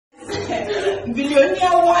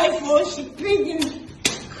Billionaire wife, oh, she paid in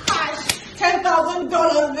cash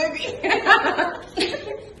 $10,000, baby.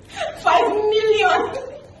 5 million.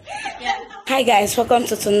 Yeah. Hi guys, welcome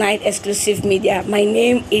to tonight exclusive media. My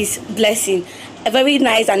name is Blessing. A very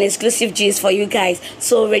nice and exclusive gist for you guys.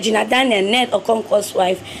 So Regina Daniel, Okonwo's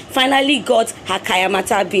wife, finally got her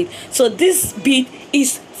Kayanmata bid. So this bid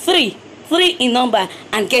is three in number,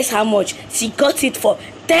 and guess how much? She got it for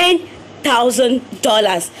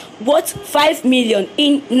 $10,000, worth 5 million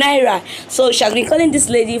in naira. So she has been calling this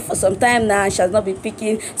lady for some time now. She has not been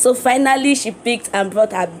picking. So finally she picked and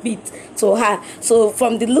brought her bid to her. So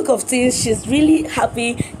from the look of things, she's really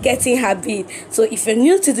happy getting her bid. So if you're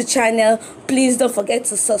new to the channel, please don't forget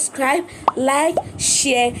to subscribe, like,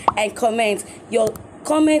 share and comment. Your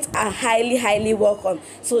comments are highly welcome.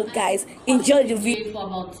 So guys, enjoy the video. For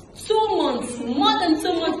about 2 months, more than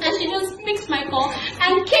 2 months, and she just picked my call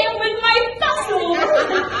and came with my parcel.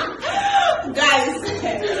 Guys,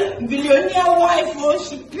 billionaire wife, oh,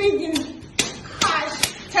 she paid in cash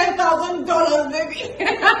 $10,000, baby.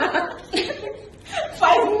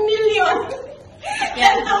 5 million.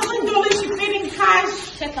 $10,000 she paid in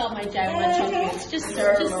cash. Check out my Jaruma chocolates.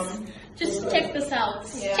 Just check this out.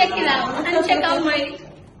 Yeah. Check it out and check out my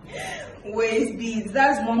waist beads.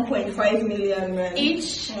 That's 1.5 million, man.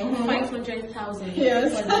 Each 500,000.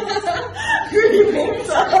 Yes. Really big,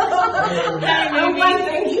 sir. I'm fine,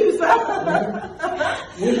 thank you, sir.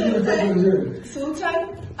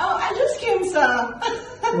 Sultan? Oh, I just came, sir.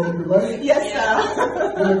 Yes, sir.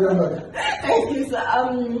 Thank you, sir.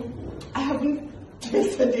 I haven't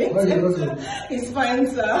yesterday. It's fine,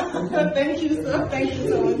 sir. Thank you, sir. Thank you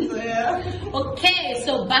so much, sir. Yeah. Okay,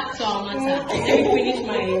 so back to our matter.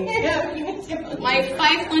 Let me finish my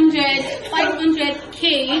 500k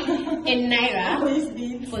in naira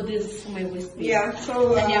for this, for my waist bead. Yeah,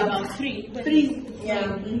 so and there are about three.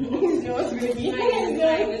 Yeah.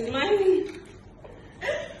 It's mine.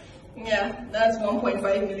 Yeah, that's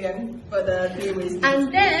 1.5 million for the 3 waist beads.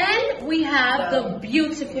 And then we have the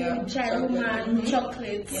beautiful Jaruma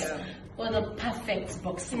chocolates for the perfect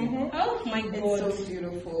boxing. Oh my god, it's so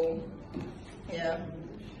beautiful. Yeah,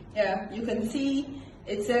 you can see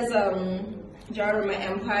it says Jaruma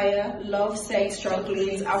Empire, love, sex,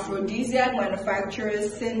 chocolates, aphrodisiac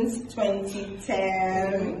manufacturers since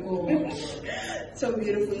 2010. So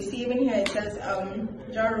beautiful. You see even here it says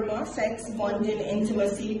Jaruma, sex, bonding,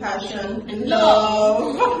 intimacy, passion, and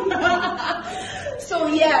love. So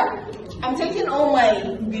yeah, I'm taking all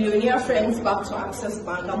my billionaire friends back to Access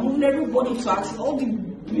Bank. I'm moving everybody to Access. All the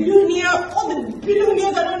billionaires,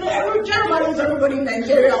 I don't know, Jaruma knows everybody in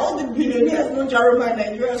Nigeria. All the billionaires know Jaruma in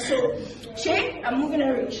Nigeria. So Shay, I'm moving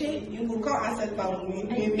her. Shay, you will call Access Bank with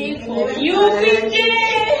me. You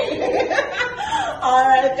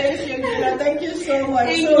Alright, thank you, Gina. Thank you so much.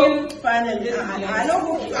 Thank you. Finally, I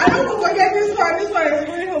don't forget this part. This part is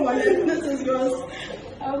going home. This is yours.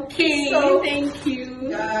 Okay, so, thank you.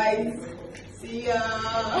 Guys, see ya.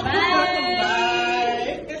 Bye.